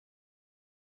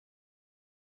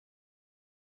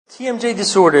TMJ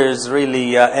disorders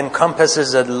really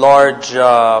encompasses a large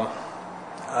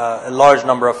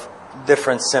number of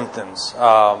different symptoms,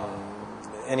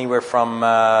 anywhere from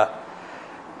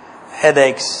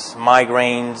headaches,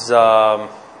 migraines,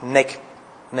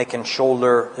 neck and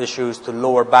shoulder issues to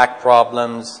lower back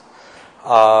problems,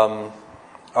 are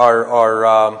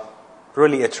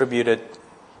really attributed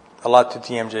a lot to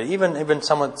TMJ. Even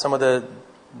some of the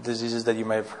diseases that you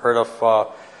may have heard of,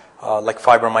 like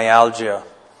fibromyalgia.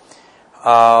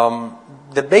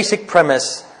 The basic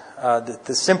premise,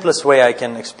 the simplest way I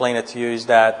can explain it to you is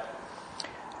that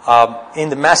in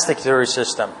the masticatory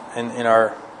system, in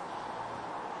the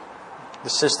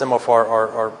system of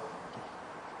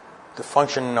the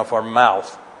functioning of our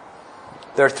mouth,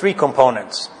 there are three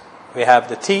components. We have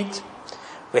the teeth,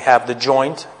 we have the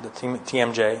joint, the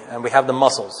TMJ, and we have the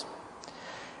muscles.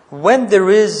 When there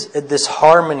is a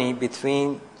disharmony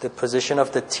between the position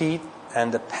of the teeth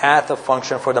and the path of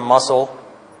function for the muscle,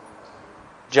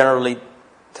 generally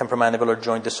temporomandibular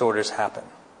joint disorders happen.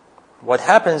 What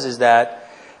happens is that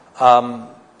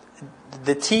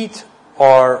the teeth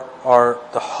are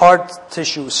the hard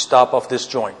tissue stop of this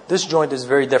joint. This joint is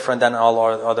very different than all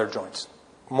our other joints.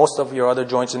 Most of your other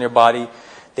joints in your body,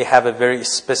 they have a very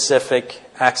specific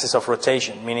axis of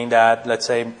rotation, meaning that, let's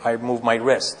say I move my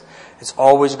wrist. It's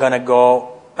always going to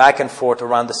go back and forth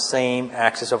around the same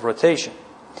axis of rotation.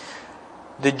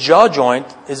 The jaw joint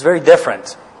is very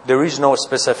different. There is no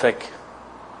specific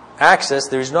axis.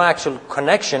 There is no actual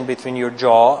connection between your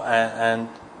jaw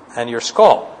and your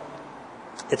skull.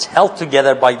 It's held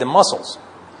together by the muscles,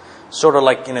 sort of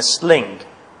like in a sling.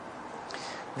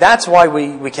 That's why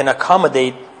we can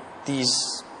accommodate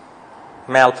these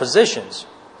malpositions.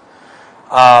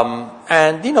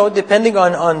 And, you know, depending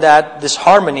on that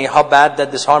disharmony, how bad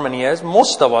that disharmony is,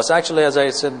 most of us, actually, as I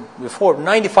said before,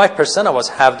 95% of us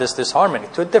have this disharmony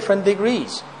to different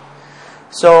degrees.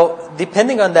 So,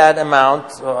 depending on that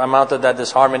amount of that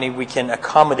disharmony, we can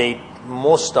accommodate,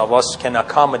 most of us can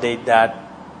accommodate that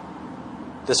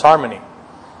disharmony.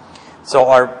 So,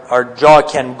 our jaw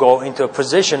can go into a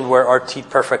position where our teeth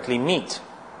perfectly meet.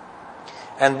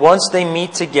 And once they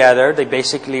meet together, they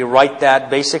basically write that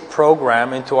basic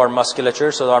program into our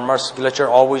musculature, so our musculature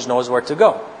always knows where to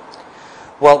go.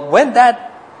 Well, when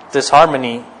that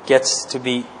disharmony gets to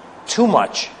be too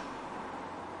much,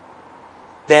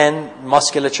 then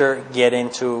musculature get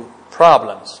into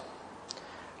problems.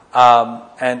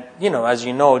 And, you know, as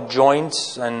you know,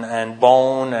 joints and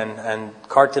bone and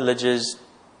cartilages,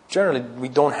 generally we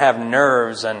don't have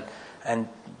nerves and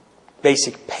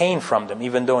basic pain from them,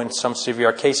 even though in some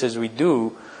severe cases we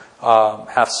do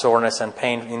have soreness and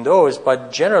pain in those.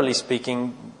 But generally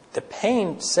speaking, the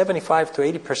pain, 75 to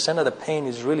 80% of the pain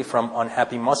is really from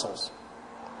unhappy muscles,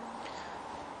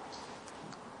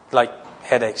 like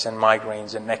headaches and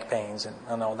migraines and neck pains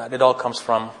and all that. It all comes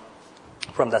from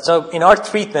that. So in our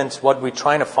treatments, what we're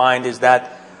trying to find is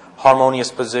that harmonious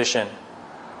position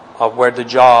of where the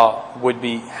jaw would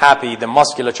be happy, the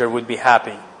musculature would be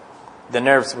happy, the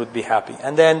nerves would be happy.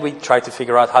 And then we try to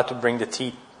figure out how to bring the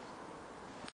teeth